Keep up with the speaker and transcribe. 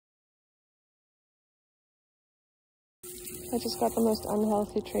I just got the most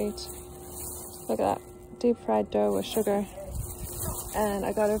unhealthy treat. Look at that. Deep fried dough with sugar. And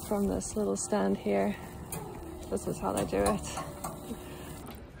I got it from this little stand here. This is how they do it.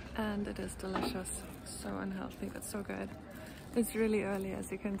 And it is delicious. So unhealthy, but so good. It's really early,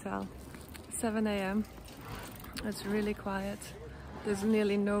 as you can tell. 7 a.m. It's really quiet. There's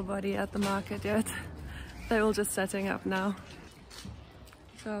nearly nobody at the market yet. They're all just setting up now.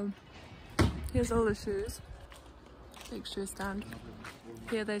 So here's all the shoes. Big shoe stand.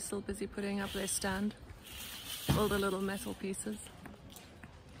 Here they're still busy putting up their stand. All the little metal pieces.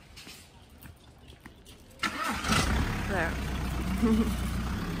 There.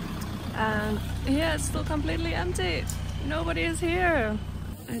 And here it's still completely empty. Nobody is here.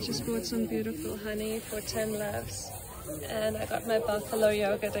 I just bought some beautiful honey for 10 levs. And I got my buffalo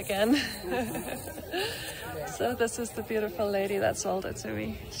yogurt again. So this is the beautiful lady that sold it to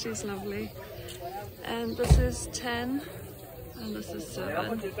me. She's lovely. And this is 10. And this is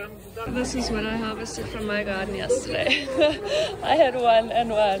 7. This is what I harvested from my garden yesterday. I had one,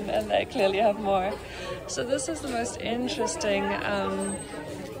 and I clearly have more. So this is the most interesting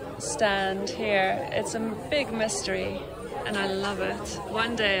stand here. It's a big mystery, and I love it.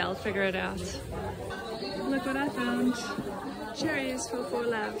 One day I'll figure it out. Look what I found. Cherries for 4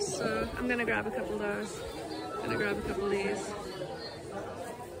 levs. So I'm gonna grab a couple of those. I'm gonna grab a couple of these.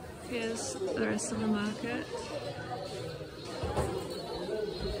 Here's the rest of the market.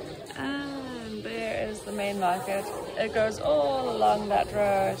 And there is the main market. It goes all along that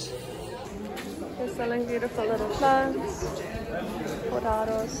road. They're selling beautiful little plants,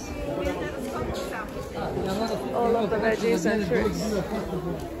 potatoes, all of the veggies and fruits,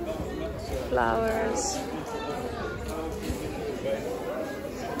 flowers.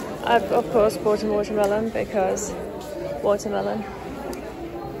 I've of course bought a watermelon because watermelon.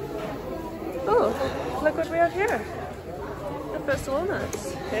 Oh, look what we have here. The first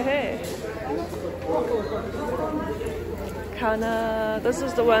walnuts. Hey, hey. Kana. This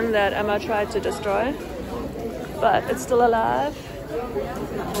is the one that Emma tried to destroy, but it's still alive.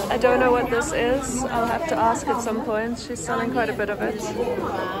 I don't know what this is. I'll have to ask at some point. She's selling quite a bit of it.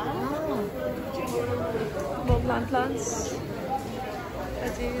 More plants.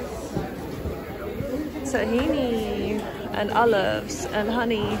 Veggies. Tahini and olives and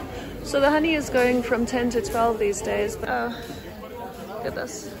honey. So the honey is going from 10 to 12 these days. Oh, look at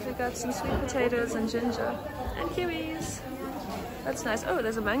this. We got some sweet potatoes and ginger and kiwis. That's nice. Oh,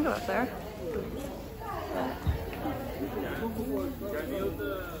 there's a mango up there.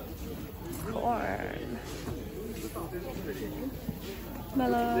 Corn.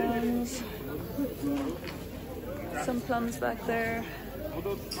 Melons. Some plums back there.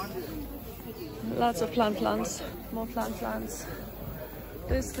 Lots of plants. More plants.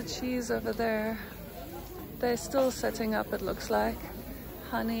 There's the cheese over there. They're still setting up, it looks like.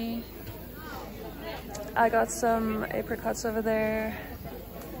 Honey. I got some apricots over there.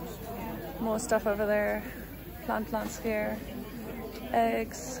 More stuff over there. Plants here.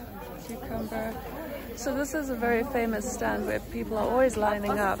 Eggs. Cucumber. So this is a very famous stand where people are always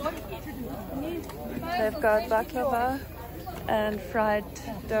lining up. They've got baklava and fried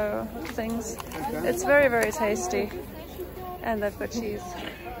dough things. It's very, very tasty. And they've got cheese.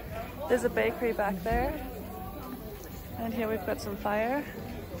 There's a bakery back there. And here we've got some fire.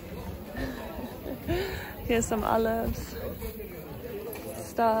 Here's some olives.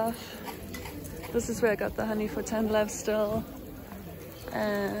 Stuff. This is where I got the honey for 10 levs still.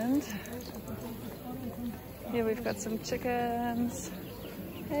 And here we've got some chickens.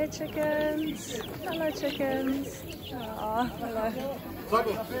 Hey chickens. Hello chickens. Aww, hello.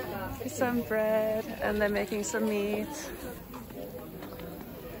 Some bread, and they're making some meat.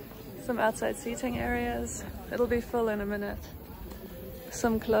 Some outside seating areas. It'll be full in a minute.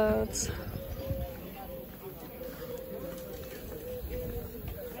 Some clothes.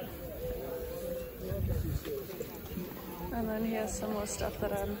 And then here's some more stuff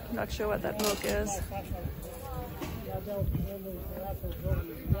that I'm not sure what that milk is.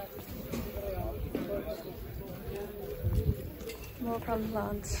 More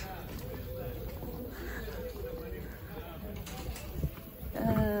plants.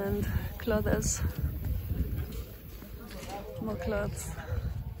 And clothes. More clothes.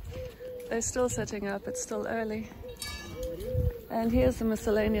 They're still setting up, it's still early. And here's the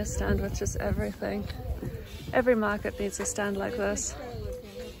miscellaneous stand with just everything. Every market needs a stand like this.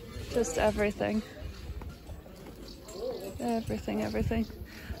 Just everything. Everything.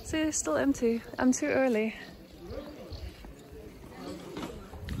 See, it's still empty. I'm too early.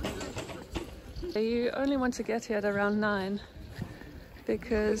 You only want to get here at around 9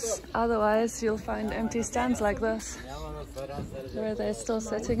 because otherwise you'll find empty stands like this. Where they're still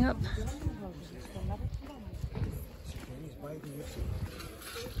setting up.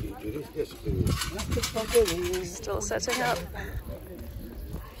 Still setting up.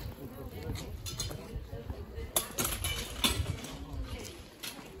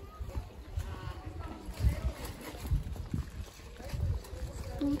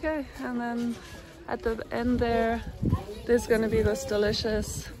 Okay, and then at the end there's going to be this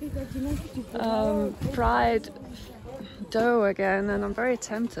delicious fried dough again, and I'm very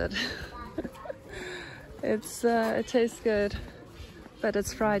tempted. It tastes good, but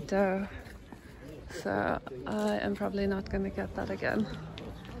it's fried dough, so I am probably not going to get that again.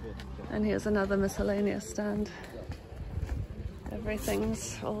 And here's another miscellaneous stand.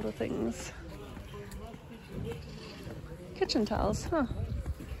 Everything's, all the things. Kitchen towels, huh?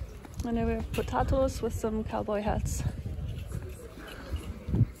 And then we have potatoes with some cowboy hats.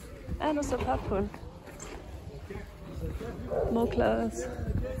 And also popcorn. More clothes.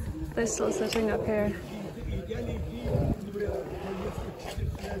 They're still sitting up here.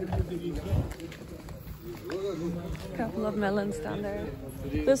 A couple of melons down there.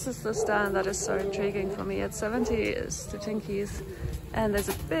 This is the stand that is so intriguing for me. It's 70 statinkies, and there's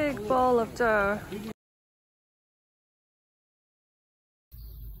a big ball of dough.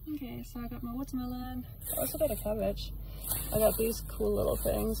 Okay, so I got my watermelon. I also got a cabbage. I got these cool little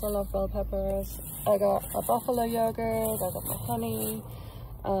things. I love bell peppers. I got a buffalo yogurt. I got my honey,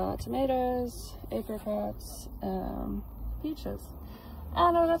 tomatoes, apricots, peaches.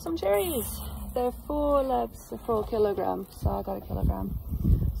 And I got some cherries. They're 4 lebs, 4 kilograms, so I got a kilogram.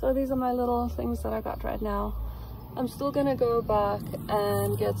 So these are my little things that I got right now. I'm still gonna go back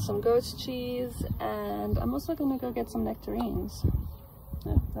and get some goat's cheese, and I'm also gonna go get some nectarines.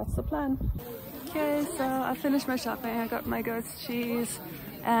 Yeah, that's the plan. Okay, so I finished my shopping. I got my goat's cheese,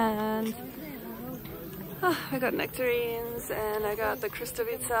 and I got nectarines, and I got the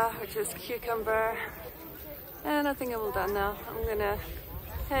kristovica, which is cucumber. And I think I'm all done now. I'm gonna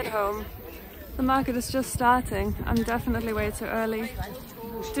head home. The market is just starting. I'm definitely way too early.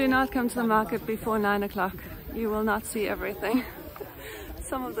 Do not come to the market before 9 o'clock. You will not see everything.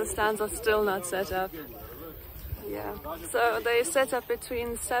 Some of the stands are still not set up. Yeah, so they set up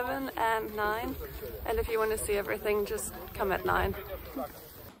between 7 and 9, and if you want to see everything, just come at 9.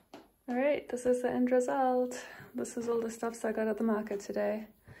 Alright, this is the end result. This is all the stuffs I got at the market today.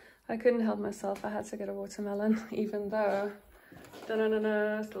 I couldn't help myself, I had to get a watermelon, even though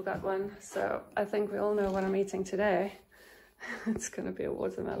still got one. So I think we all know what I'm eating today. It's gonna be a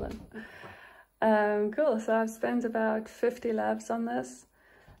watermelon. Cool, so I've spent about 50 labs on this.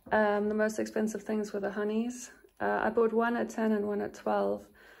 The most expensive things were the honeys. I bought one at 10 and one at 12.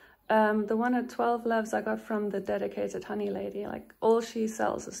 The one at 12 labs I got from the dedicated honey lady. Like, all she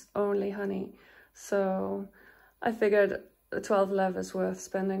sells is only honey. So I figured the 12 lev is worth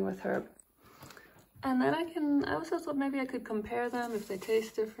spending with her. And then I also thought maybe I could compare them if they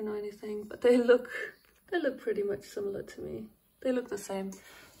taste different or anything, but they look pretty much similar to me. They look the same.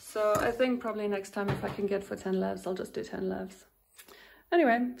 So I think probably next time, if I can get for 10 levs, I'll just do 10 levs.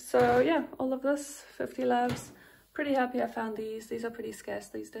 Anyway, so yeah, all of this, 50 levs. Pretty happy I found these. These are pretty scarce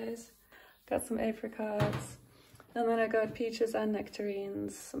these days. Got some apricots. And then I got peaches and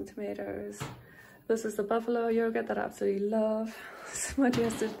nectarines, some tomatoes. This is the buffalo yogurt that I absolutely love. Somebody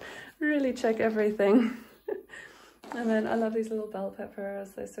has to really check everything. And then I love these little bell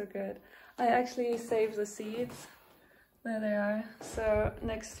peppers. They're so good. I actually saved the seeds. There they are. So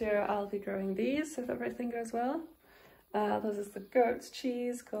next year I'll be growing these if everything goes well. This is the goat's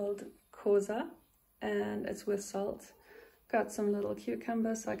cheese called koza, and it's with salt. Got some little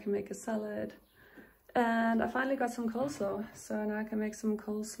cucumbers so I can make a salad. And I finally got some coleslaw. So now I can make some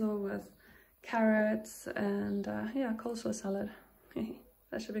coleslaw with carrots and yeah, coleslaw salad.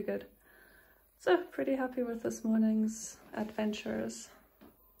 That should be good. So pretty happy with this morning's adventures.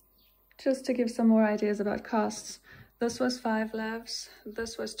 Just to give some more ideas about costs, this was 5 levs,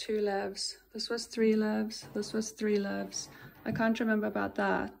 this was 2 levs, this was 3 levs, this was 3 levs. I can't remember about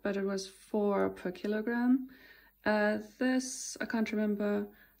that, but it was 4 per kilogram. This, I can't remember,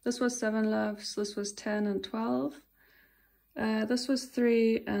 this was 7 levs, this was 10 and 12. This was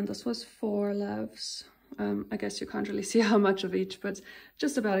 3 and this was 4 levs. I guess you can't really see how much of each, but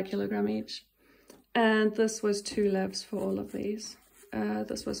just about a kilogram each. And this was 2 levs for all of these.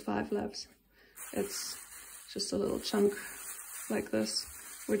 This was 5 levs. It's just a little chunk like this,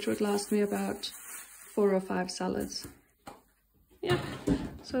 which would last me about 4 or 5 salads. Yeah,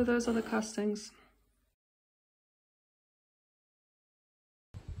 so those are the costings.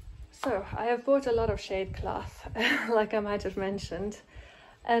 So I have bought a lot of shade cloth, like I might have mentioned,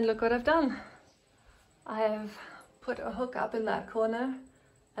 and look what I've done. I have put a hook up in that corner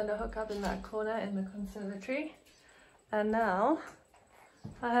and a hook up in that corner in the conservatory. And now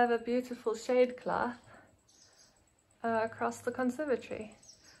I have a beautiful shade cloth across the conservatory.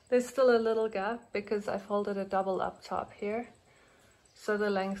 There's still a little gap because I folded a double up top here, so the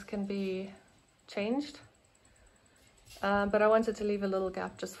length can be changed. But I wanted to leave a little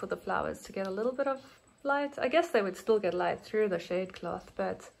gap just for the flowers to get a little bit of light. I guess they would still get light through the shade cloth,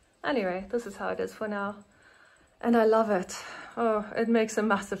 but anyway, this is how it is for now. And I love it. Oh, it makes a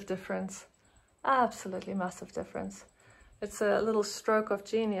massive difference. Absolutely massive difference. It's a little stroke of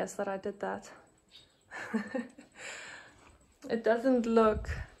genius that I did that. It doesn't look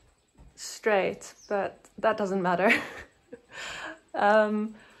straight, but that doesn't matter.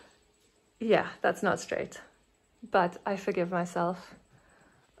 Yeah, that's not straight, but I forgive myself.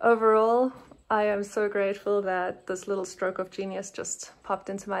 Overall, I am so grateful that this little stroke of genius just popped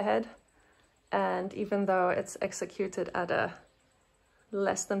into my head. And even though it's executed at a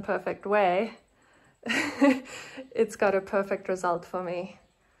less than perfect way, it's got a perfect result for me,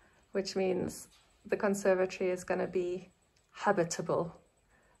 which means the conservatory is going to be habitable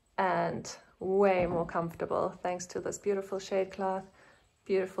and way more comfortable thanks to this beautiful shade cloth,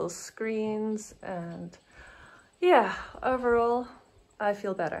 beautiful screens, and yeah, overall I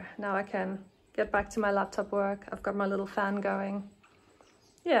feel better. Now I can get back to my laptop work. I've got my little fan going.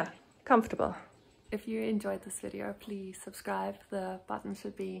 Yeah, comfortable. If you enjoyed this video, please subscribe. The button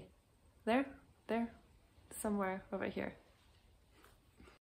should be there, somewhere over here.